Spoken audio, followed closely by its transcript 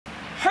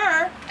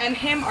and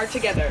him are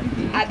together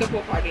at the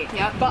pool party.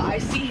 Yep. But I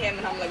see him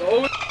and I'm like,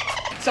 oh.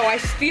 So I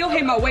steal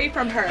him away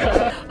from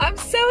her. I'm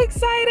so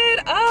excited.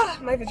 Ah,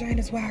 my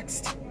vagina's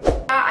waxed.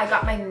 I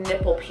got my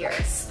nipple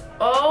pierced.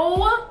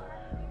 Oh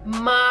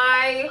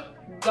my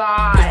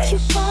gosh. You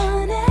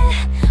want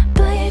it,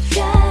 but you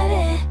got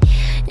it.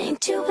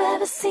 Ain't you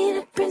ever seen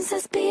a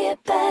princess be a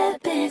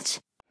bad bitch?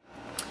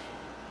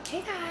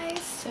 Hey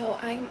guys, so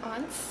I'm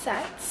on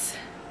set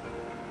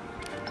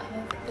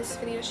of this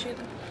video shoot.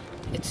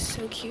 It's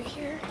so cute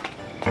here.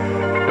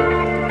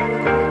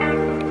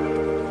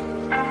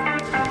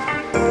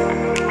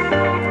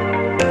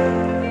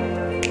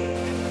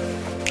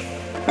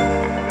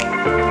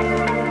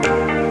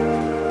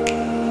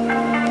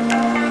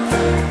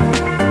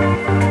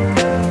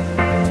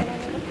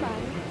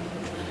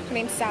 Her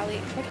name's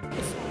Sally.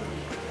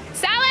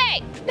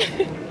 Sally!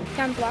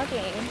 I'm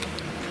vlogging.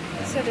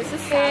 So this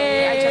is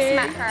Sally. I just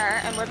met her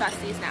and we're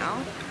besties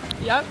now.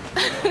 Yep.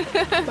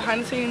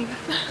 Behind the scenes.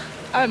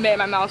 I haven't made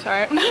my mouth,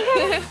 right? So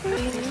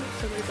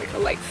he's like a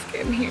light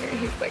skin here.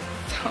 He's like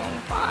so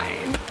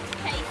fine.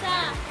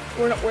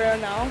 We're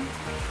now.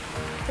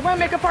 We're my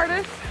makeup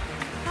artist.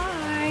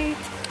 Hi.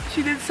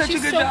 She did such a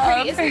good job.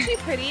 Pretty. Isn't she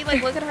pretty?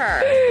 Like, look at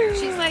her.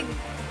 She's like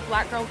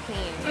black girl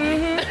queen.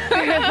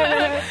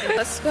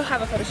 Let's go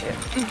have a photo shoot.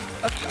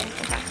 Okay.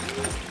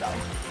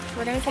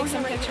 We're gonna take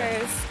some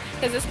pictures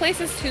because this place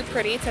is too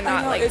pretty to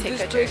not like take pictures.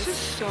 This place is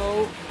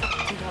so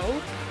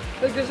dope.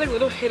 Like there's like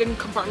little hidden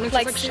compartments,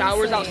 like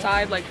showers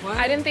outside. Like what?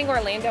 I didn't think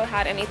Orlando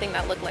had anything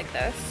that looked like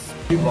this.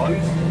 You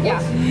vlogging? Yeah.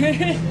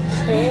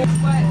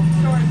 What?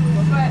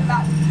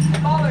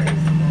 Ballers.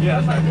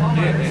 Yeah, that's right.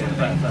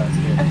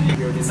 Yeah.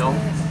 You already know.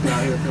 We're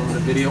out here filming a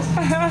video.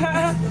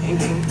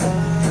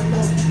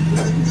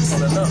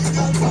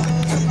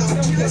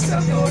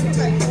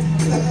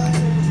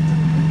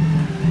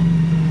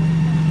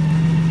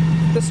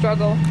 The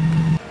struggle.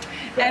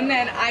 And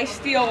then I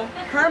steal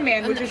her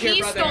man, which is your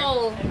brother. He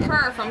stole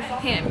her from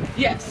him.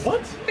 Yes.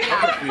 What?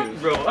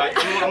 Bro,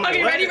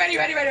 okay, ready.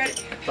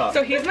 Stop.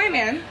 So he's my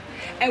man,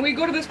 and we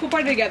go to this pool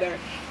party together.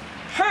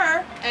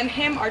 Her and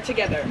him are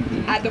together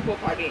at the pool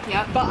party.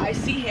 Yep. But I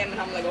see him and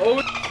I'm like,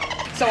 oh.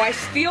 So I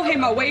steal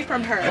him away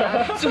from her.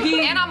 So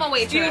he and I'm a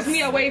waitress. steals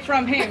me away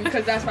from him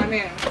because that's my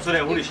man. So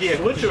then who did she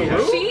have?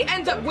 She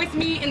ends up with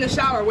me in the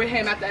shower with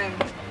him at the end.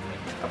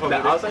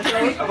 The outside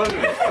shower?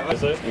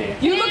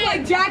 You look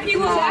like Jackie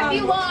Long.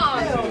 Jackie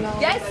Long.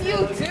 Yes, you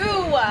do.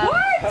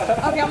 What?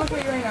 Okay, I'm gonna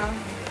put you right now.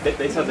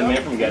 They said the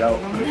man from Get Out.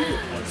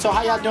 So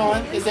how y'all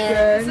doing? Is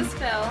there? This is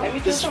Phil.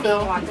 This is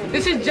Phil.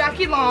 This is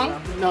Jackie Long.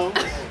 No.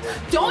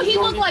 Don't he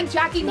look like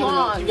Jackie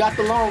Long? You got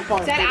the long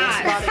part. Dead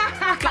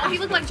ass. Don't he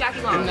look like Jackie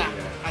Long? No,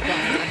 I don't.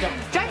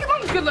 Jackie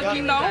Long's good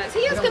looking though. He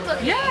is good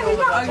looking. Yeah, he's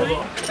not ugly.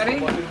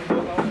 Ready?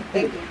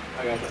 Thank you.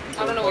 I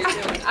don't know what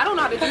you're doing. I don't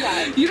know how to do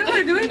that. You don't know how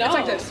to do it? No. It's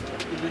like this.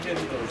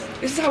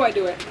 This is how I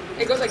do it.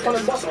 It goes like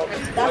this.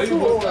 That's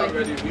cool.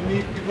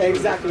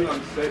 Exactly. Oh,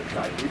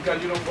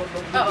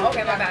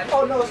 okay, my bad.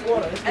 Oh no, it's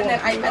water. It's And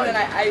then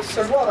I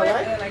circle water, it,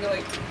 right? and then I go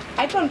like.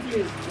 I'm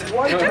confused.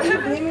 Why are you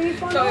blaming me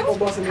for that?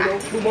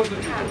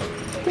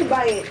 Who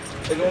buy it?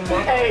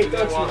 Hey,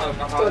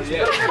 touch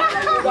it. I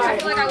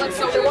feel like I look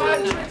so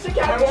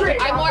weird.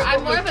 I'm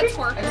more of a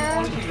twerker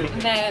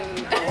than.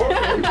 I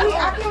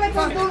feel like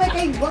I'm doing like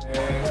a.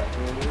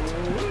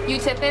 You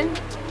tipping?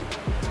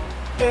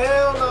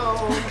 Hell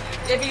no.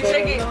 If you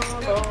take it,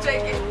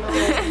 take it.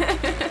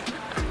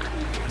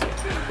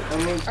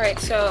 All right,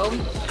 so we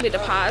had to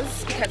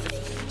pause because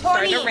it's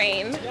starting to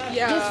rain.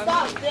 Yeah.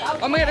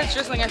 Oh my god, it's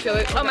drizzling. I feel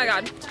it. Oh my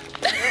god.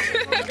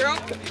 Girl.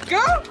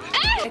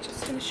 I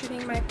just finished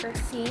shooting my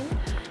first scene,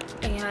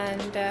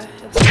 and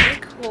it's really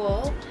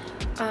cool.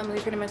 We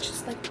pretty much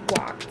just like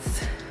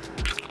walked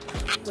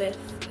with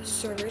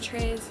server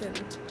trays,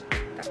 and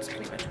that's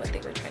pretty much what they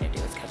were trying to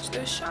do, is catch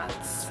those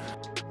shots.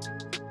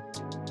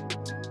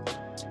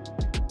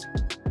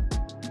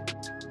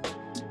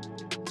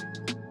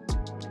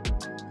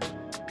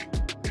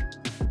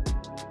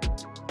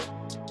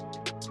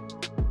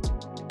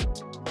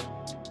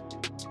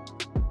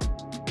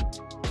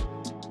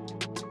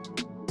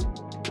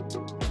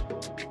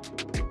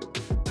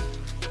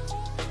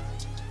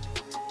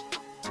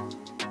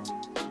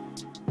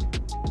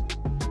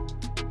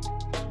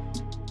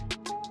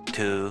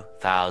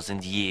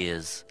 $2,000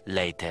 years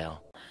later.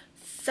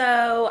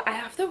 So I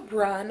have to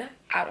run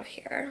out of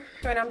here.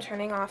 Right now I'm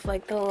turning off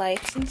like the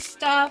lights and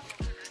stuff.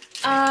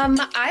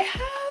 I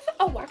have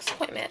a wax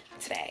appointment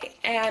today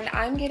and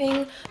I'm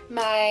getting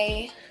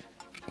my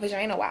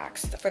vagina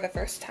waxed for the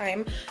first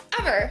time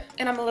ever,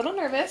 and I'm a little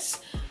nervous.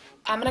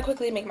 I'm gonna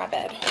quickly make my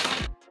bed.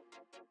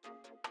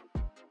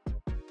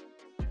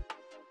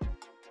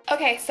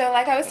 Okay, so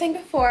like I was saying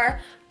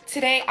before,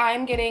 today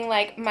I'm getting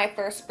like my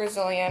first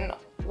Brazilian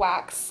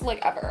wax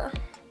like ever.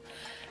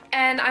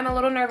 And I'm a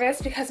little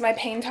nervous because my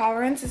pain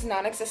tolerance is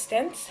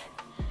non-existent.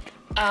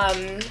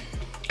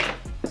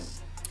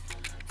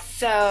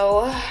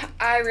 So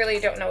I really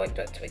don't know what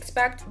to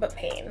expect but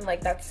pain.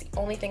 Like that's the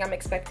only thing I'm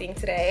expecting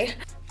today.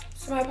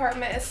 So my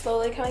apartment is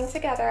slowly coming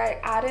together. I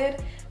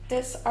added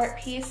this art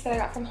piece that I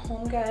got from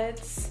Home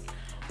Goods.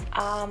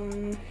 Let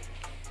me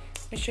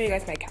show you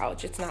guys my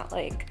couch. It's not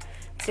like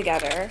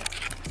together.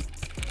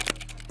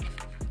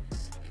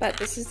 But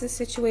this is the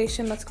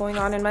situation that's going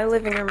on in my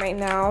living room right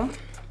now.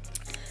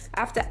 I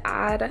have to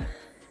add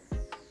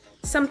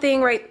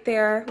something right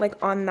there,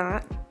 like on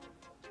that.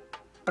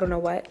 I don't know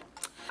what.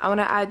 I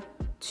want to add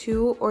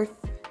two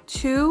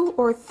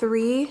or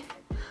three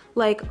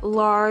like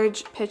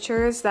large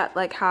pictures that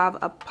like have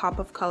a pop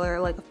of color,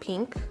 like of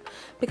pink,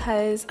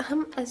 because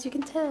as you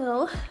can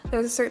tell,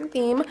 there's a certain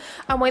theme.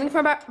 I'm waiting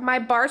for my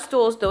bar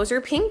stools. Those are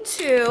pink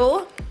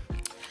too.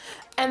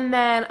 And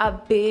then a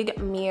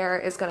big mirror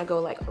is gonna go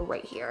like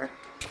right here.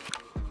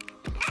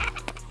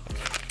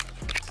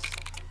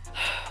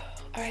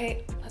 All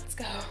right, let's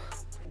go.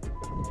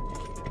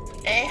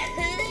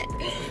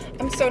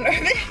 I'm so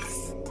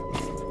nervous.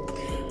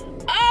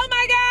 Oh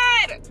my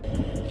God.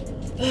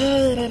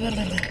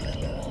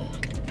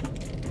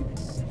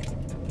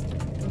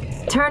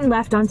 Turn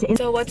left onto.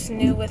 So what's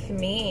new with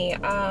me?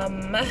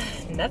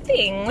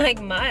 Nothing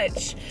like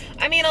much.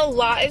 I mean, a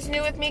lot is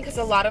new with me because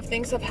a lot of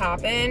things have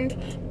happened,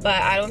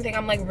 but I don't think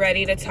I'm like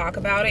ready to talk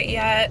about it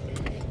yet.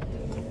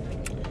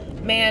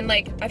 Man,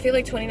 like I feel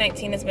like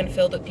 2019 has been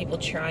filled with people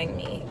trying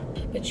me,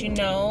 but you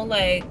know,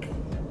 like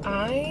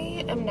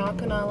I am not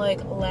gonna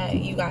like let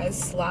you guys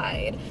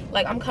slide.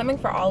 Like I'm coming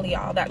for all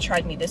y'all that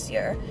tried me this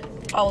year,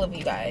 all of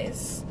you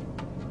guys.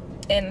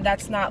 And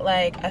that's not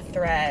like a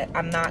threat.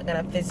 I'm not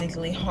gonna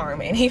physically harm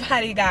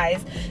anybody,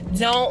 guys.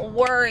 Don't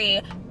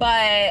worry.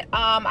 But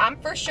I'm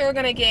for sure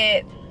gonna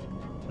get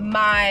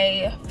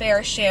my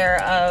fair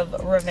share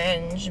of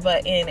revenge,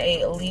 but in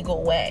a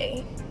legal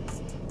way.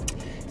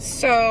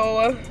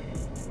 So,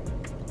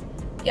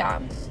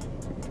 yeah.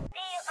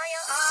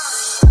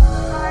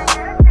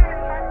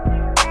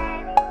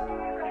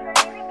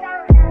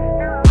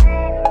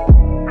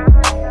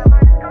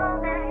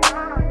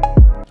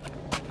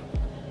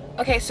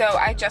 Okay, so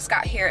I just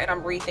got here and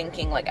I'm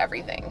rethinking like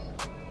everything.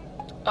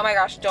 Oh my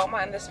gosh, don't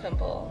mind this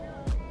pimple.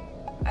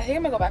 I think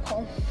I'm gonna go back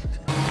home.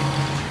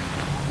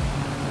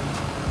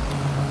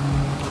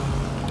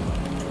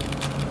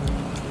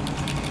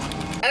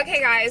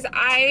 Okay guys,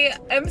 I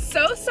am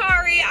so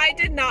sorry I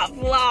did not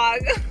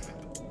vlog.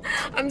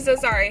 I'm so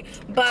sorry,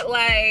 but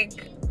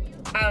like,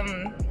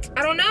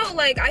 I don't know,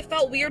 like I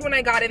felt weird when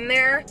I got in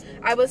there.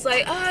 I was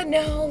like, oh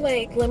no,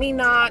 like let me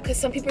not, because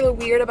some people are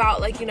weird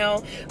about like, you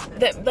know,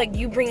 that like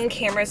you bringing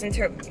cameras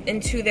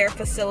into their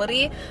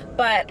facility.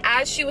 But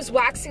as she was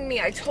waxing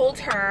me, I told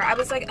her, I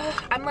was like, oh,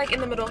 I'm like in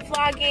the middle of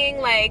vlogging,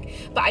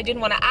 like, but I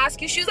didn't want to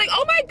ask you. She was like,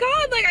 oh my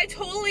God, like I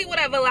totally would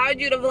have allowed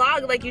you to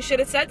vlog, like you should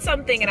have said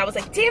something. And I was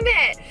like, damn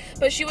it.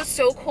 But she was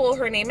so cool.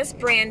 Her name is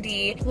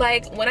Brandy.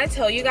 Like when I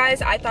tell you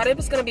guys, I thought it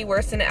was gonna be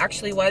worse than it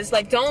actually was.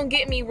 Like don't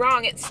get me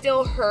wrong, it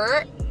still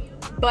hurt,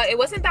 but it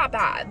wasn't that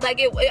bad. Like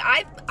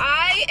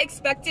I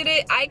expected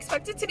it. I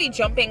expected to be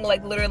jumping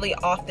like literally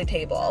off the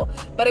table,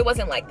 but it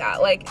wasn't like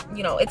that. Like,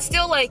 you know, it's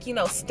still like, you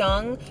know,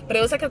 stung, but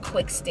it was like a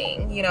quick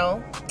sting, you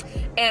know?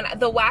 And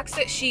the wax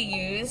that she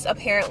used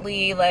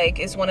apparently like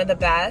is one of the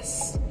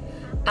best.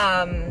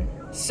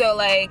 So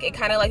like it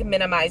kind of like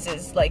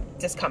minimizes like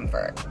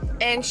discomfort.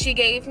 And she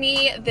gave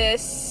me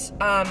this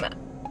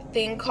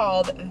thing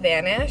called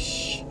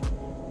Vanish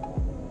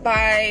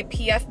by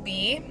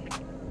PFB.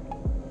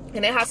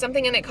 And it has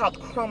something in it called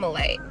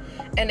Chromolite.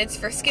 And it's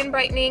for skin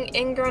brightening,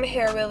 ingrown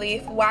hair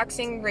relief,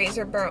 waxing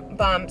razor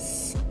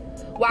bumps,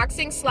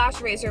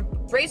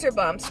 waxing/razor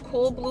bumps,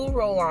 cool blue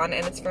roll-on,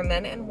 and it's for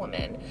men and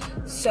women.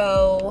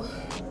 So,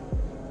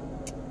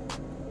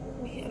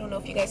 I don't know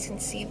if you guys can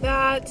see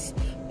that,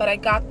 but I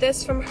got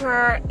this from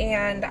her,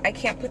 and I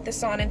can't put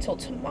this on until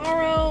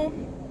tomorrow.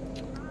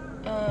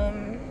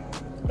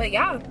 But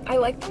yeah, I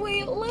like the way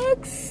it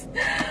looks.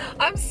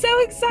 I'm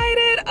so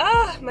excited.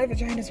 Ah, my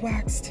vagina's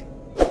waxed.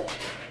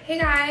 Hey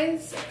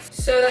guys,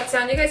 so that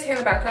sound you guys hear in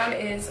the background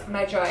is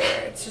my dryer.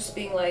 It's just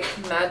being like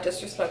mad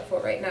disrespectful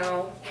right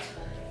now,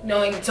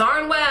 knowing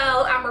darn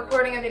well I'm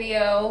recording a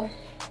video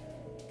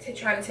to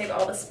try to take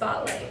all the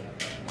spotlight.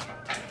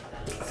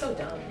 So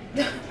dumb.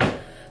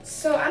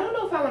 So I don't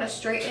know if I want to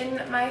straighten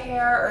my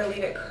hair or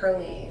leave it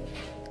curly,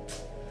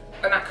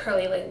 or not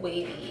curly, like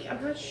wavy.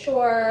 I'm not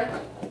sure.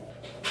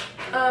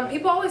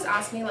 People always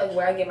ask me like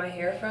where I get my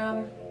hair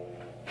from.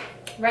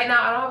 Right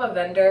now I don't have a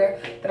vendor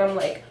that I'm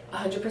like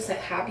 100%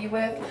 happy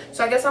with,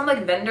 so I guess I'm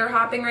like vendor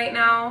hopping right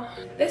now.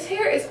 This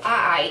hair is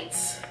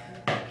aight.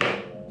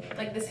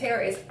 Like this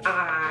hair is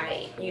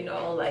aight, you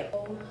know, like,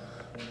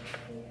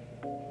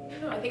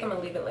 I think I'm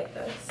gonna leave it like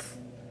this.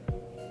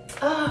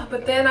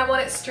 But then I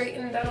want it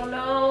straightened. I don't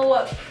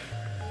know.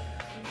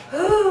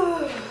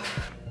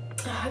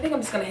 I think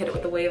I'm just gonna hit it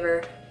with the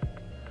waver.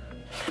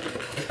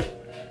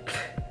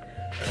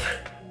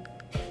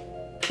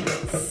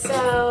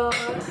 So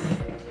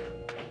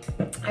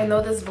I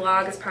know this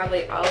vlog is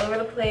probably all over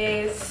the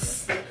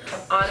place.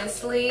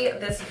 Honestly,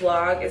 this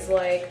vlog is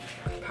like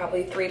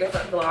probably 3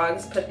 different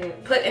vlogs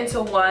put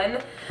into one.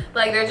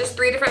 Like they're just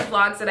 3 different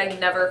vlogs that I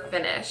never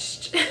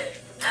finished.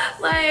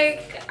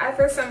 Like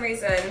for some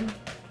reason,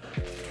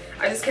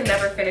 I just can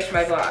never finish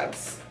my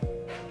vlogs.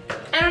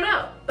 I don't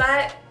know,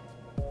 but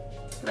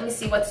let me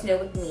see what's new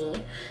with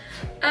me.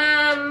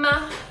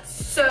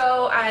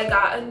 So I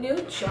got a new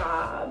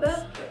job.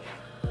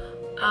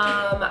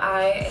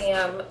 I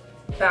am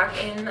back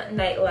in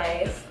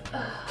nightlife.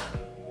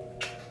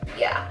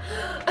 Yeah.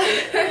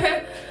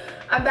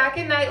 I'm back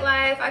in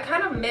nightlife. I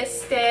kind of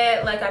missed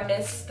it. Like, I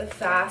missed the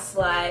fast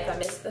life. I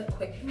missed the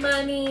quick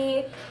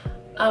money.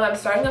 I'm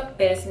starting a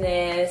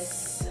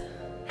business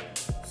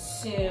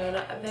soon,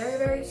 very,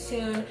 very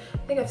soon. I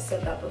think I've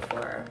said that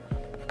before.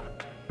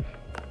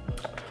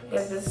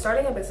 Because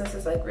starting a business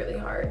is like really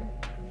hard.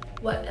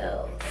 What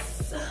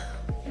else?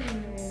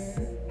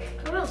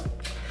 I don't know.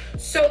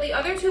 So the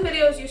other two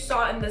videos you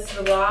saw in this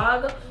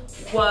vlog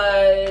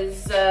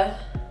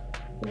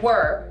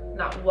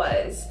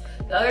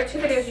the other two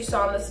videos you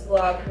saw in this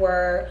vlog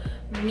were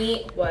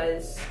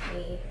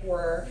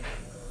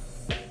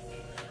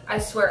I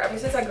swear, ever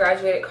since I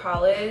graduated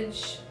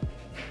college,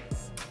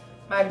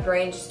 my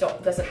brain just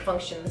doesn't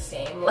function the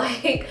same.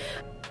 Like,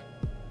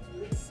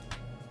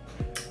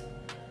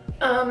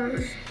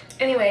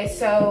 anyway,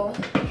 so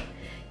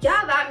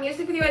yeah, that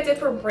music video I did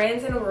for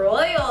Brandon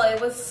Royal, it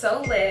was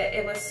so lit.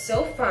 It was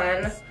so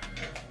fun.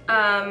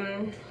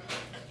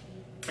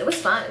 It was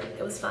fun.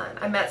 It was fun.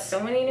 I met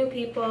so many new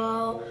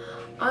people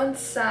on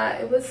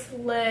set. It was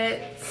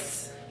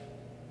lit.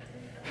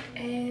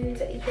 And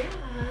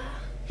yeah.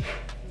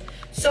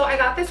 So I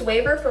got this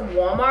waiver from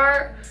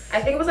Walmart.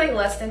 I think it was like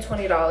less than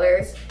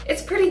 $20.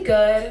 It's pretty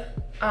good.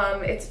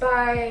 It's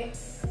by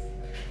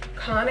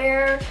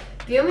Conair.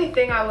 The only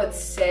thing I would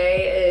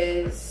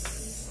say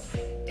is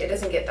it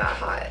doesn't get that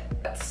hot.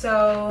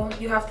 So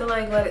you have to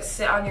like let it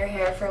sit on your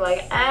hair for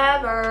like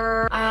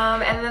ever.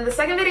 And then the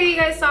second video you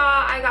guys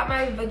saw, I got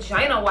my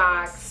vagina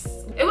wax.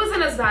 It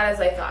wasn't as bad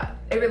as I thought.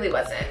 It really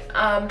wasn't.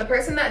 The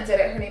person that did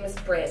it, her name is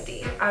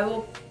Brandy. I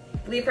will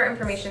leave her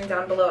information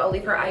down below. I'll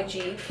leave her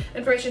IG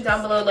information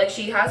down below. Like,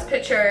 she has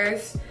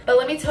pictures. But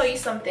let me tell you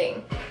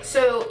something.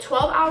 So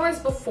 12 hours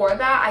before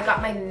that, I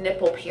got my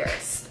nipple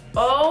pierced.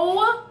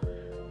 Oh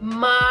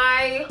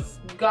my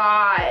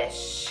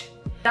gosh.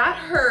 That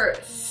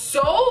hurt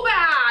so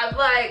bad.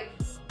 Like,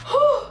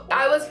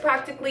 I was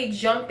practically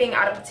jumping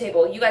out of the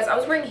table. You guys, I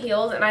was wearing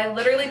heels and I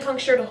literally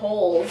punctured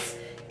holes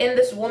in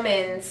this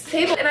woman's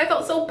table and I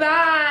felt so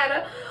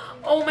bad.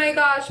 Oh my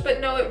gosh, but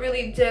no, it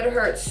really did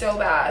hurt so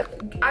bad.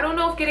 I don't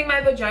know if getting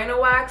my vagina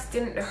wax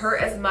didn't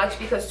hurt as much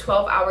because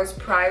 12 hours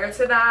prior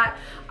to that,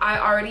 I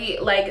already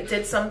like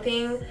did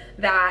something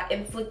that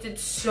inflicted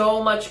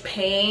so much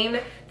pain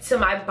to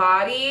my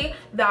body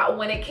that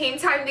when it came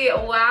time to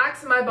get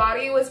waxed, my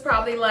body was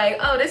probably like,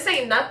 oh, this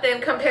ain't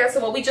nothing compared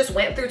to what we just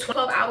went through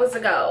 12 hours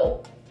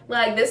ago.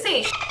 Like, this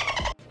ain't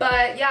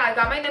But yeah, I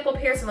got my nipple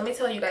pierced and let me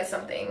tell you guys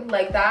something.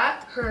 Like,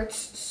 that hurts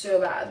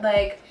so bad.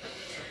 Like,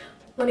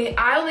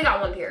 I only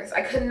got one pierce.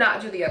 I could not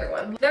do the other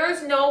one.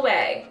 There's no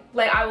way,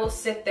 like, I will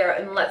sit there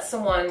and let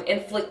someone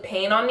inflict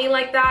pain on me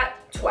like that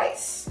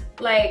twice.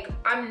 Like,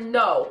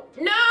 no.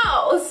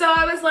 So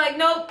I was like,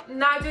 nope,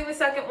 not doing the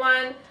second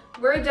one.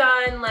 We're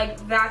done,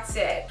 like, that's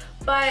it.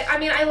 But I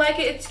mean, I like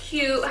it, it's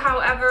cute.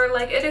 However,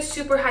 like, it is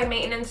super high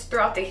maintenance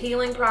throughout the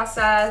healing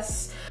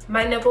process.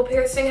 My nipple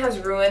piercing has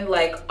ruined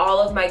like all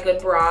of my good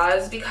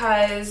bras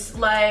because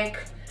like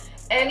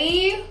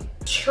any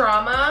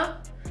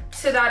trauma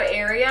to that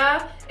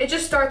area, it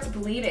just starts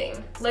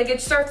bleeding. Like, it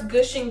starts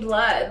gushing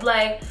blood.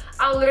 Like,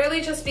 I'll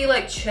literally just be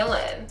like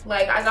chilling.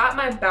 Like, I got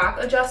my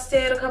back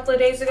adjusted a couple of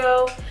days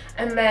ago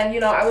and then, you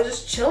know, I was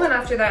just chilling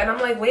after that and I'm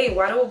like, wait,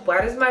 why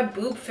does my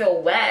boob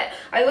feel wet?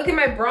 I look at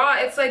my bra,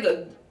 it's like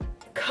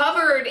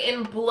covered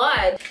in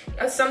blood.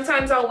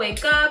 Sometimes I'll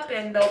wake up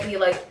and there'll be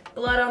like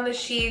blood on the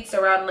sheets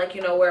around, like,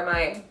 you know, where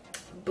my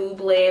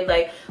boob laid.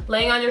 Like,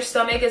 laying on your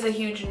stomach is a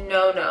huge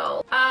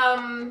no-no.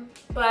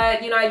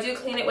 But you know, I do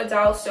clean it with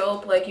Dial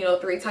soap, like, you know,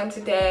 3 times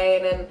a day,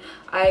 and then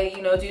I,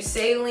 you know, do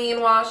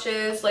saline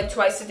washes like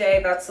twice a day.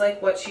 That's like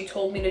what she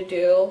told me to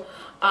do.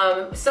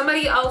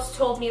 Somebody else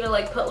told me to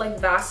like put like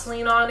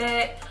Vaseline on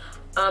it.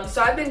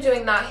 So I've been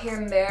doing that here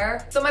and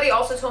there. Somebody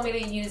also told me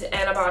to use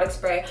antibiotic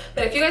spray.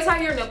 But if you guys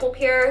have your nipple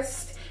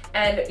pierced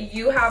and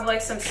you have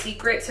like some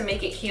secret to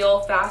make it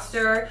heal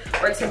faster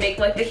or to make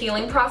like the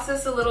healing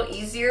process a little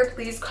easier,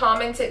 please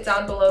comment it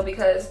down below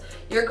because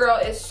your girl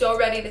is so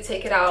ready to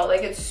take it out.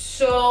 Like, it's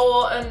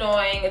so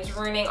annoying. It's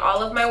ruining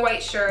all of my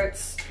white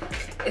shirts.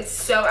 It's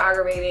so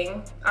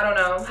aggravating. I don't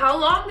know. How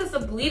long does the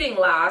bleeding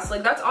last?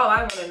 Like, that's all I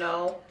want to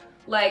know.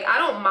 Like, I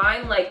don't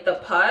mind like the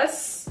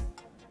pus.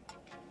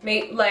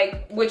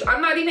 Like, which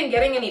I'm not even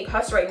getting any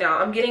pus right now.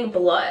 I'm getting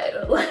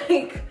blood.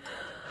 Like,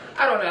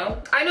 I don't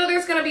know. I know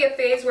there's gonna be a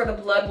phase where the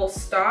blood will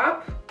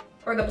stop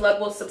or the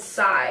blood will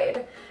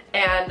subside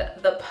and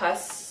the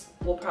pus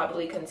will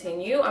probably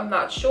continue. I'm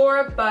not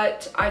sure,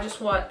 but I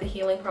just want the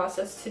healing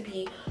process to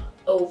be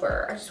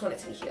over. I just want it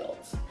to be healed.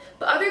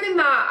 But other than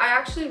that, I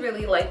actually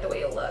really like the way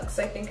it looks.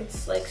 I think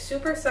it's like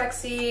super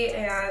sexy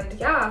and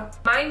yeah.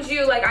 Mind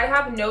you, like, I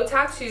have no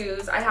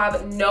tattoos. I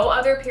have no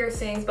other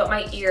piercings but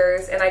my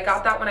ears, and I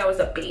got that when I was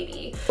a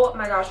baby. Oh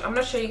my gosh, I'm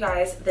gonna show you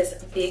guys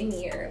this big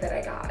mirror that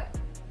I got.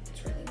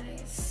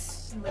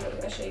 I'm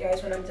literally gonna show you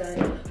guys when I'm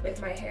done with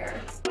my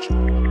hair.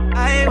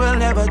 I will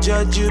never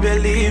judge you,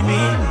 believe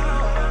me.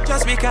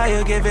 Just because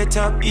you give it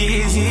up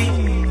easy.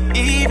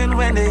 Even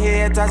when the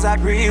haters are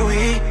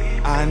pretty.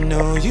 I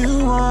know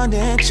you want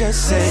it,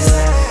 just say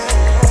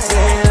less.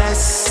 Say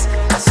less,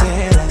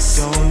 say less.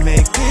 Don't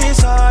make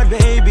this hard,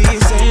 baby.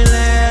 Say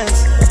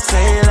less,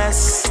 say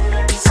less,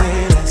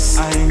 say less.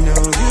 I know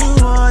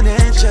you want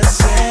it, just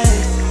say.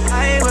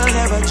 I will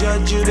never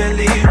judge you,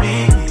 believe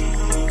me.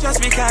 Just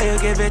because you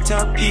give it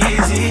up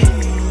easy.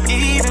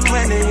 Even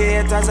when the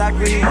haters are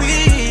pretty.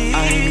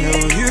 I know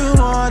you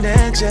want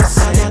it, just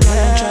say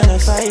less. I'm trying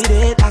to fight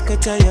it, I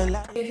could tell you.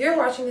 If you're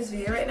watching this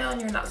video right now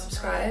and you're not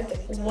subscribed,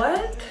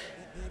 what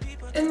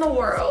in the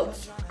world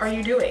are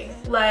you doing?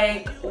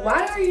 Like,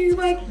 why are you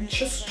like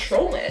just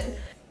trolling?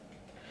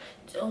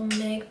 Don't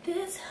make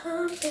this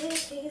hard,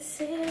 baby.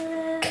 Say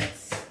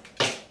less,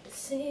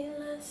 say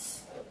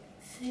less,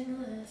 say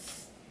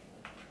less.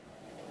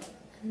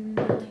 I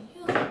know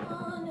you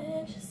want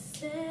it, just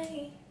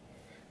say.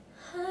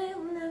 I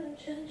will never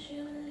judge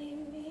you,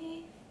 believe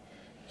me.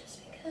 Just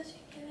because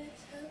you give it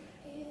up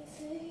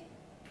easy.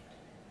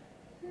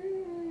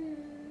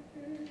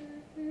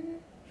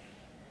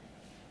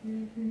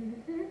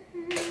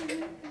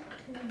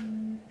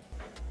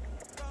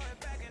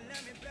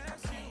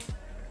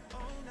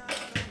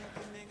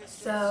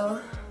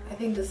 So I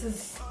think this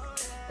is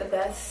the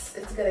best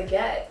it's gonna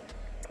get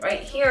right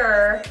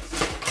here.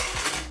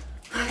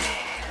 Okay, I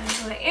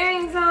have my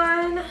earrings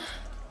on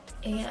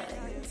and yeah.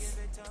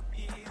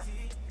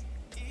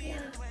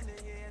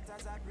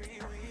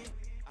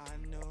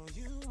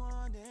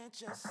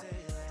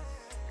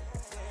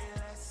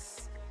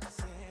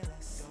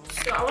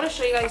 So I want to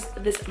show you guys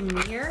this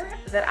mirror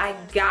that I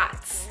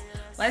got.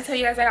 When I tell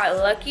you guys I got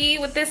lucky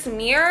with this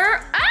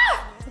mirror.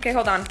 Ah! Okay,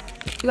 hold on.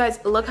 You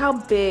guys, look how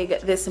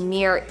big this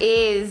mirror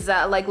is.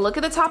 Like, look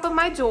at the top of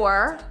my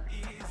door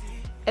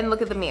and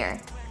look at the mirror.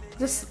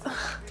 Just,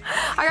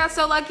 I got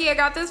so lucky. I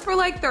got this for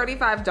like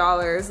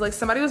 $35. Like,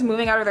 somebody was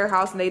moving out of their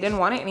house and they didn't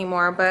want it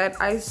anymore, but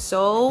I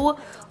so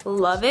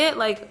love it.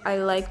 Like, I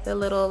like the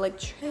little like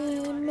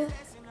trim.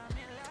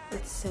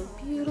 It's so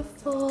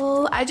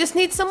beautiful. I just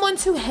need someone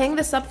to hang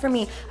this up for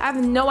me. I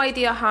have no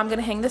idea how I'm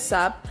gonna hang this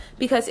up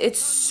because it's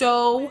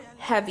so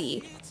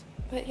heavy.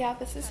 But yeah,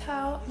 this is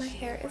how my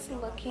hair is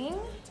looking.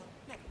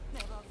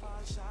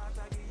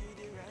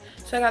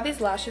 So I got these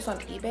lashes on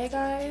eBay,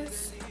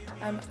 guys.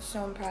 I'm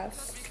so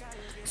impressed.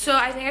 So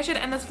I think I should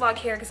end this vlog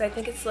here because I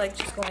think it's like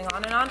just going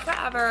on and on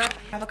forever. I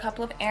have a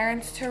couple of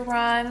errands to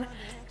run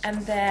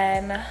and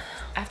then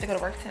I have to go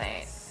to work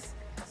tonight.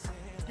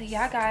 But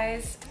yeah,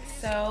 guys.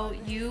 So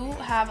you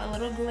have a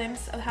little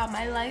glimpse of how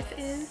my life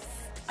is.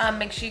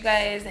 Make sure you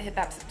guys hit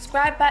that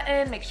subscribe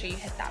button. Make sure you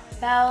hit that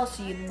bell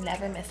so you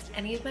never miss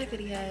any of my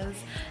videos.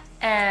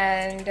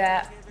 And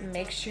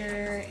make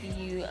sure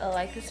you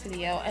like this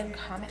video and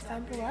comment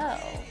down below.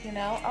 You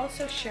know,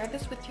 also share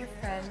this with your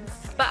friends.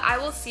 But I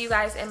will see you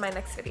guys in my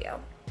next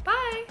video.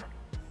 Bye!